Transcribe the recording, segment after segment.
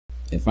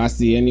If I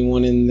see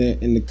anyone in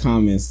the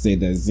comments say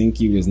that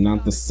Zinky was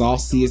not the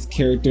sauciest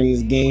character in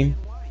this game,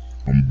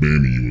 I'm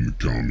banning you in the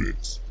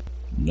comments.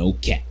 No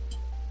cap.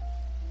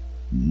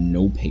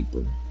 No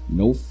paper.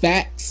 No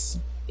facts.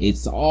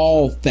 It's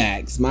all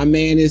facts. My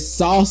man is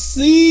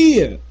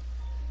saucy.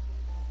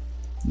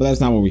 But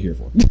that's not what we're here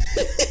for.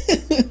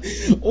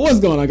 What's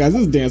going on, guys?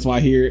 This is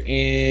DanceWhy here,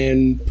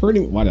 and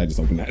why did I just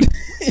open that?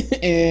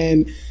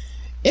 And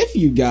if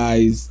you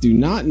guys do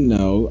not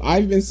know,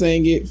 I've been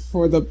saying it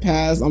for the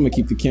past. I'm gonna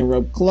keep the camera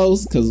up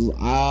close because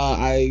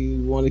I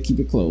want to keep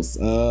it close.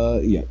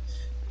 Yeah.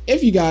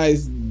 If you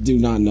guys do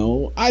not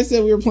know, I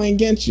said we were playing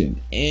Genshin,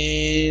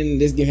 and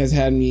this game has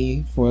had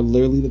me for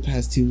literally the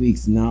past 2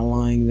 weeks. Not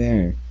lying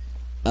there.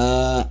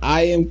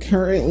 I am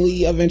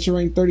currently adventure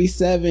rank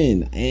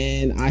 37,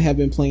 and I have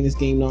been playing this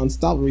game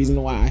non-stop. The reason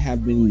why I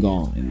have been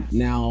gone.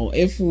 Now,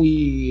 if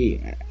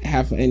I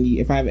have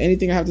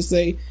anything I have to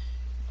say,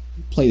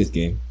 play this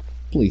game.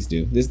 Please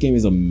do. This game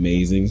is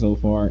amazing so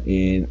far,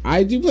 and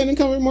I do plan on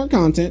covering more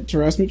content.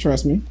 Trust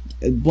me.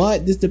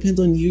 But this depends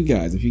on you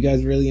guys. If you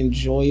guys really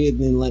enjoy it,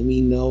 then let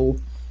me know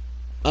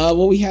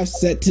what we have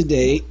set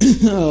today.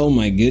 Oh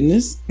my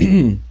goodness.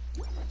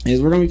 Is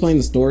we're gonna be playing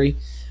the story.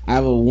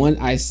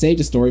 I saved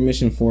a story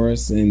mission for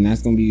us, and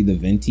that's gonna be the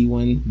Venti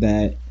one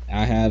that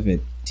I have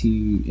at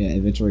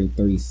adventure rank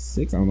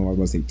 36. I don't know why I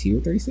was gonna say tier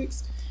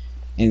 36.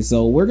 And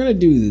so we're gonna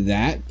do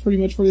that pretty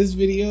much for this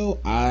video,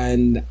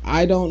 and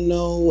I don't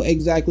know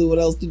exactly what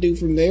else to do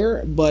from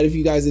there, but if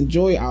you guys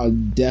enjoy, I'll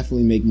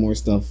definitely make more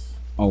stuff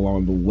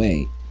along the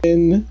way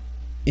and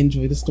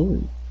enjoy the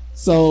story.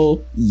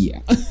 So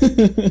yeah.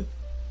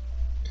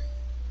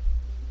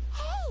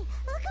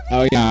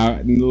 Oh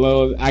yeah,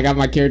 I got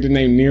my character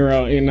named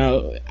Nero. You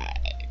know,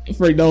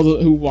 for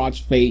those who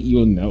watch Fate,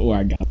 you'll know where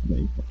I got the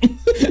name from.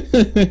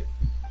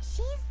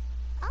 She's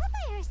all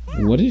by herself.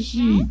 What is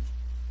she? Right?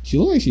 She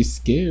looks like she's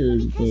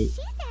scared, because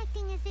but she's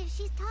acting as if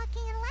she's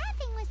talking and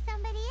laughing with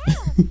somebody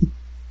else.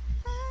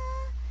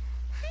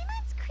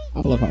 Paimon's creeped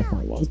I love how out.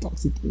 Paimon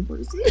talks in third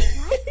person.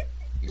 What?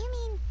 You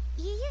mean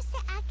you used to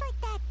act like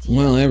that too?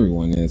 Well,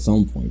 everyone at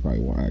some point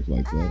probably will act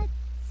like that.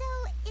 So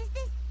is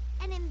this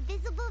an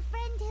invisible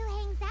friend who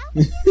hangs out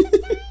with you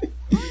sometimes?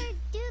 Or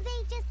do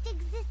they just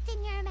exist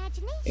in your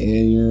imagination?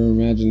 And your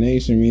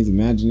imagination means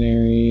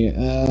imaginary.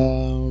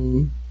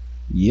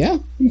 Yeah.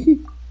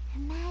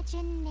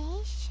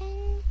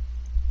 Imagination.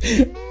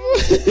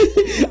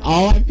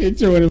 All I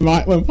picture when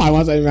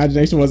Paimon said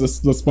imagination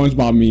was the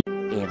SpongeBob meme.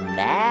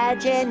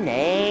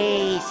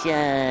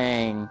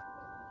 Imagination.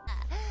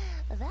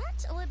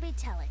 That would be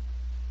telling.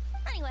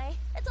 Anyway,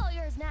 it's all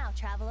yours now,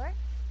 traveler.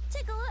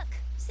 Take a look.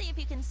 See if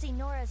you can see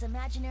Nora's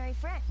imaginary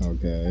friend.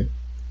 Okay.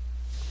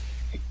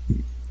 Do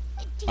you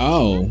see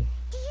him?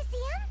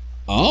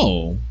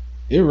 Oh,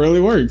 it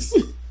really works.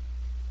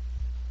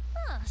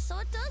 So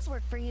it does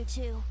work for you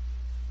two.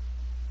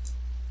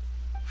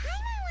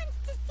 Paimon wants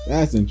to see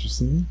That's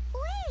interesting.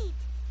 Wait,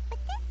 but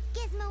this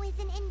gizmo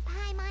isn't in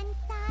Paimon's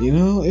side. You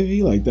know, if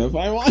you like that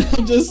Paimon,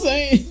 I'm just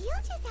saying.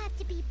 You'll just have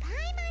to be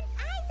Paimon's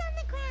eyes on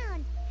the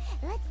ground.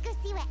 Let's go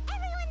see what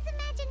everyone's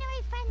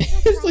imaginary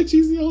friends look It's like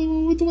she's the only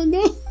one with the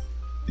window.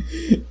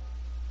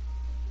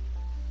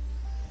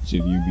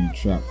 Should you be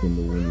trapped in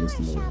the windless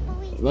mode?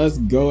 Let's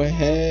go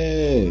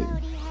ahead.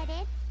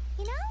 Floaty-headed,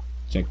 you know?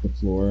 Check the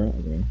floor.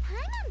 Okay.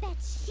 Paimon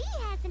bets she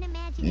has an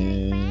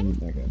imaginary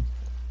friend. And okay.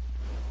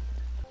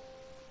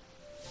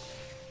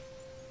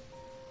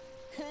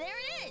 There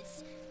it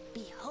is!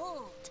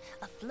 Behold,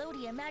 a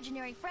floaty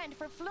imaginary friend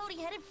for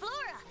floaty-headed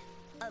Flora.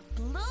 A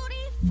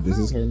bloaty This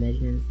is her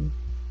imaginary friend.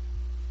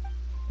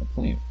 A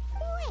plant.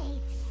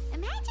 Wait,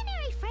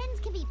 imaginary friends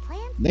can be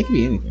plants? They could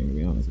be anything, to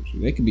be honest with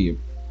you. They could be a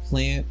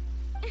plant,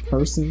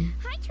 person,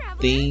 Hi,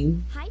 traveler.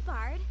 thing. Hi,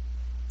 Bard.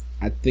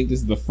 I think this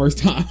is the first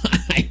time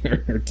I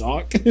heard her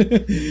talk.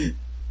 Sure.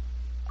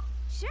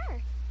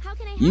 How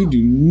can I help? You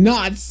do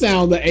not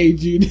sound the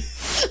age you do.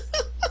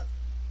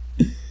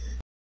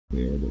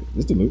 There it is.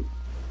 It's Diluc.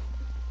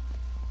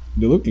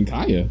 Diluc and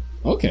Kaya.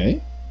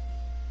 Okay.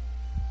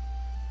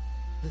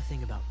 The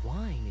thing about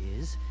wine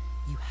is,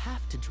 you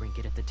have to drink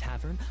it at the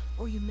tavern,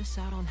 or you miss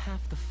out on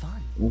half the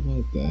fun. What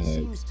the heck?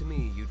 Seems to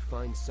me you'd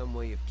find some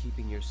way of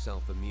keeping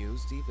yourself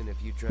amused, even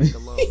if you drank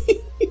alone.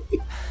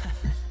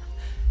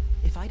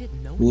 If I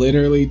didn't know,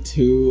 Literally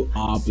two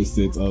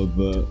opposites of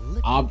the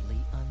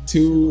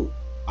two.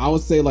 I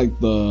would say like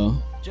the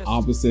Just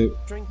opposite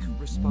drink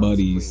responsibly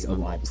buddies on of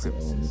my opposite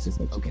premises, elements. Just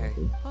like okay?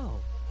 Oh,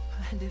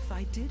 and if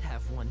I did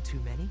have one too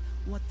many,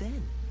 what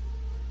then?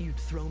 You'd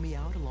throw me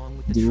out along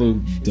with the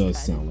Diluc trash, is does that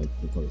sound it?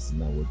 like the person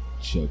that would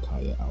chuck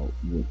Kaya out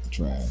with the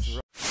trash.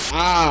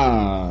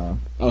 Ah.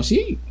 Oh,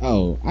 she.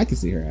 Oh, I can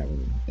see her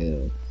having.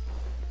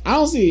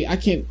 I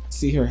can't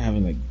see her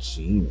having like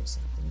Jean or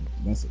something.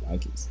 That's what I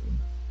can see.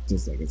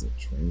 Just like as a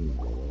train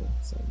or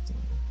something.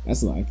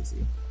 That's what I can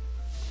see.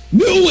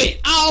 Knew it!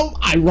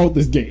 I wrote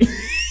this game. I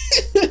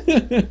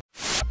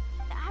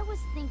was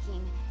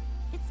thinking,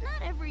 it's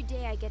not every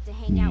day I get to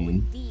hang out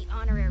with the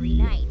honorary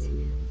knight.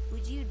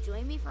 Would you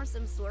join me for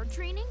some sword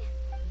training?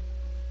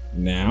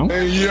 Now?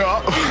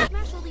 Yeah.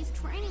 Smash all these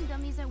training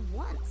dummies at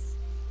once.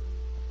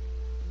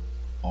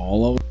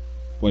 All of them?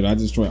 Wait, I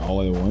destroy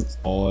all at once?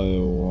 All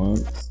at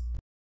once?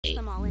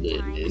 Them all in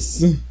Goodness.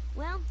 time.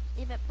 Well,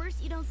 if at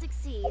first you don't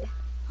succeed,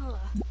 how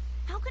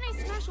can I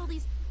smash all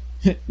these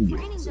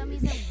training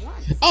dummies at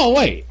once? Oh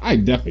wait, I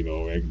definitely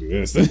know I can do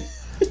this.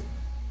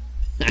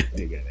 I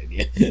think I got an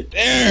idea.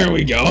 There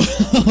we go.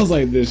 I was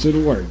like, this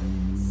should work.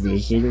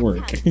 This should work.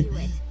 How to do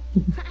it.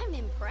 I'm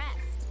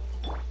impressed.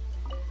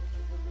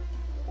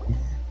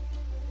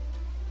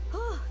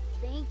 Oh,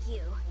 thank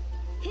you.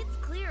 It's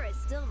clear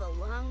it's still a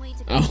long way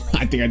to go. Oh,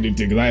 I think I do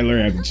too, because I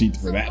learned how to cheat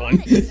for that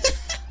one.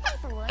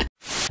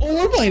 Oh,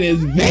 we're playing as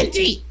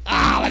Venti.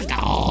 Ah, let's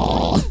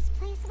go. This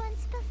place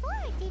once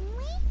before, didn't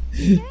we?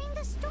 During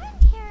the storm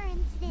terror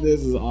incident.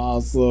 This is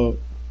awesome.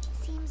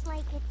 Seems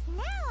like it's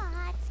now a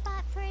hot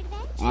spot for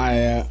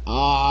adventure.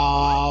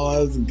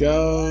 Let's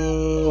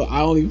go.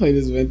 I only played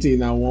this Venti in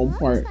that one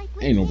part.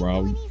 Ain't no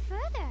problem.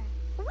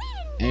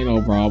 Ain't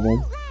no problem.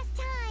 Last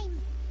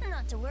time.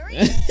 Not to worry.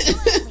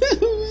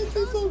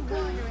 Those who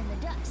wander in the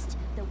dust,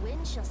 the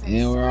wind shall send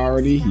And we're storms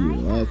already here.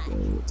 skying Let's high.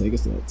 go. Take a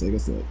sip. Take a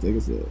sip. Take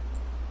a sip.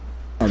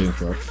 Already in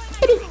trouble.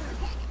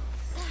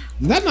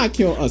 Did that not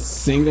kill a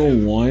single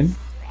one?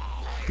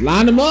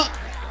 Line them up.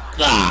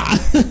 Ah.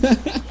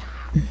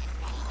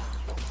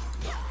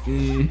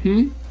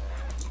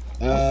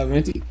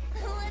 Venti.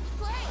 Let's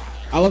play.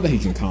 I love that he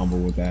can combo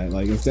with that.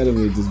 Like, instead of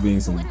it just being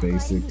some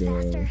basic,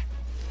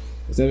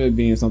 instead of it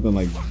being something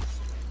like,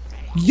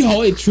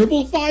 yo, it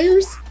triple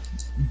fires?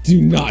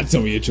 Do not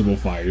tell me it triple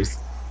fires.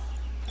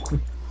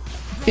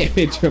 If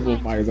it triple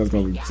fires, that's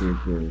gonna be too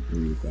cool for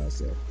you guys.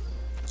 So.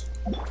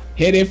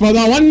 Hit it for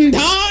the one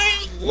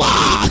time!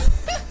 Wah!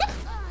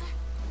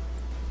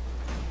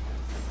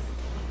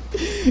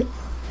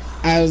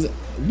 As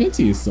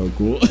Venti is so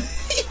cool.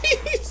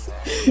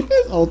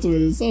 His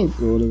ultimate is so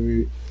cool to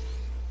me.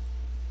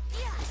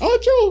 Oh,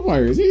 triple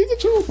fires. He's a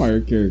triple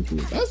fire character.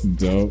 That's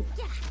dope.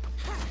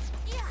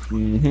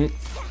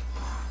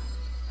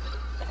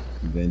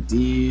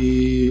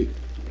 Venti.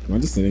 Am I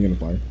just sitting in the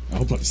fire? I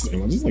hope I'm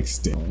just like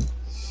standing.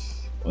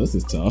 Oh, this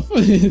is tough.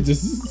 It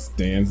just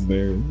stands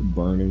there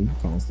burning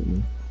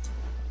constantly.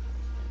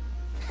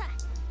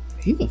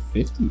 He's a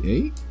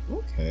 58?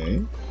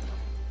 Okay.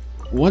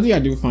 One thing I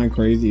do find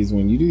crazy is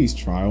when you do these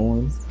trial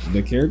ones,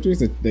 the characters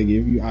that they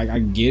give you, I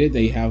get it,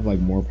 they have like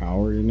more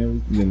power and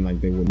everything than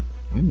like they would.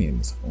 My man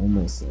is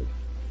almost like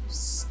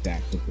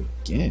stacked up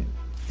again.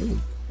 Holy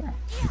crap.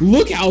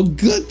 Look how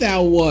good that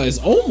was!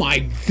 Oh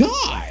my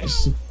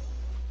gosh!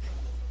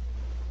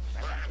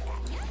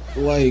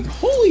 Like,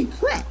 holy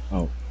crap!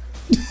 Oh.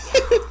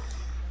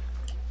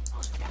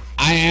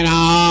 And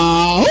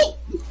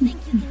Think you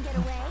can get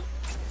away?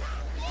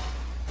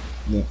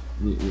 yeah,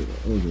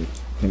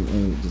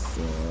 just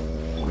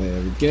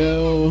there we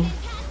go.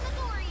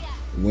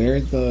 Where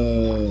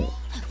the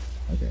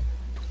okay.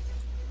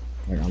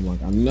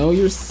 Like I know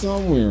you're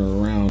somewhere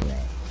around.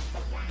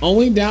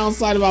 Only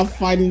downside about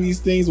fighting these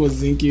things with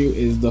Zenku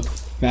is the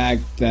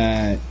fact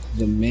that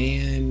the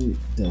man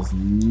does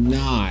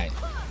not.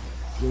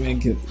 The man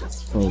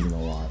gets frozen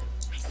a lot,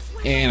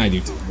 and I do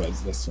too, but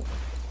that's fine.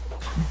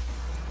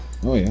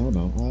 Oh yeah, hold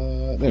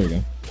on. There we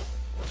go.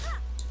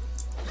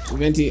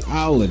 Venti,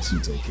 I'll let you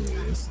take care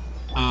of this.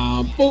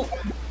 Boop.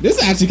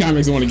 This actually kind of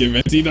makes me want to get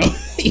Venti though,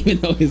 even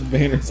though his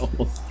banner's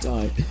almost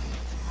done.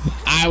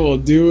 I will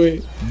do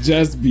it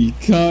just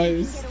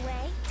because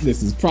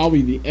this is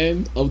probably the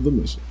end of the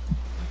mission.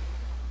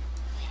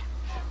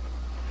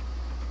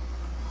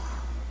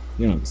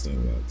 You don't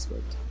understand what I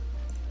expect.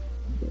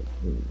 But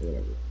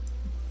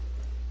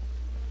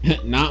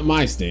whatever. Not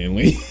my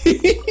Stanley.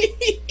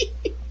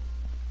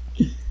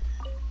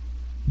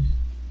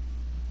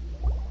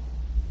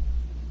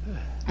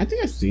 I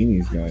think I've seen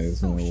these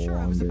guys when I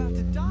wander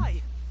around.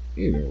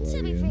 Either way,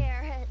 To be yeah.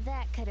 fair,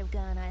 that could have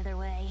gone either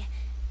way.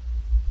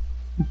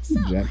 So,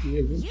 Jack the you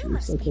Adventurer.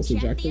 must So be close to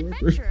Jack Jack the the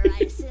Adventurer, Ripper.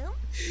 I assume.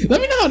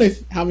 Let me know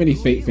how many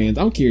Fate fans.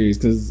 I'm curious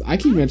because I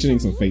keep mentioning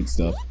some Fate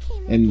stuff,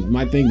 and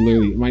my thing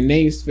literally, my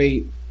name's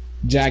Fate,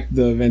 Jack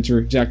the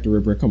Adventurer, Jack the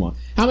Ripper. Come on,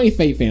 how many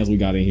Fate fans we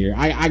got in here?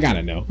 I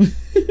gotta know.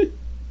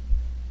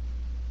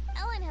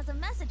 Ellen has a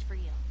message for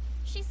you.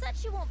 She said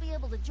she won't be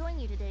able to join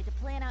you today to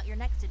plan out your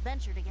next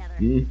adventure together.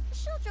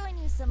 She'll join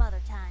you some other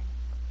time.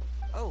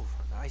 Oh,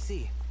 I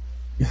see.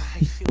 I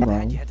feel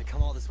bad you had to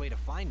come all this way to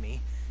find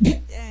me,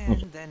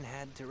 and then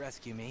had to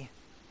rescue me.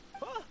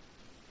 Huh?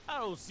 I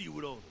don't see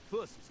what all the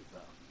fuss is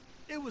about.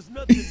 It was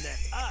nothing that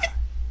I,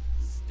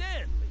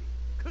 Stanley,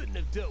 couldn't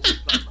have dealt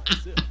with by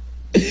myself.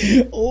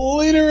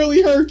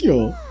 Literally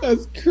Hercule.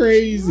 That's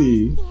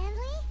crazy.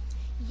 Stanley,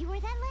 you were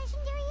that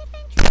legendary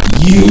adventurer.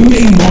 You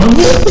made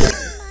Marvel?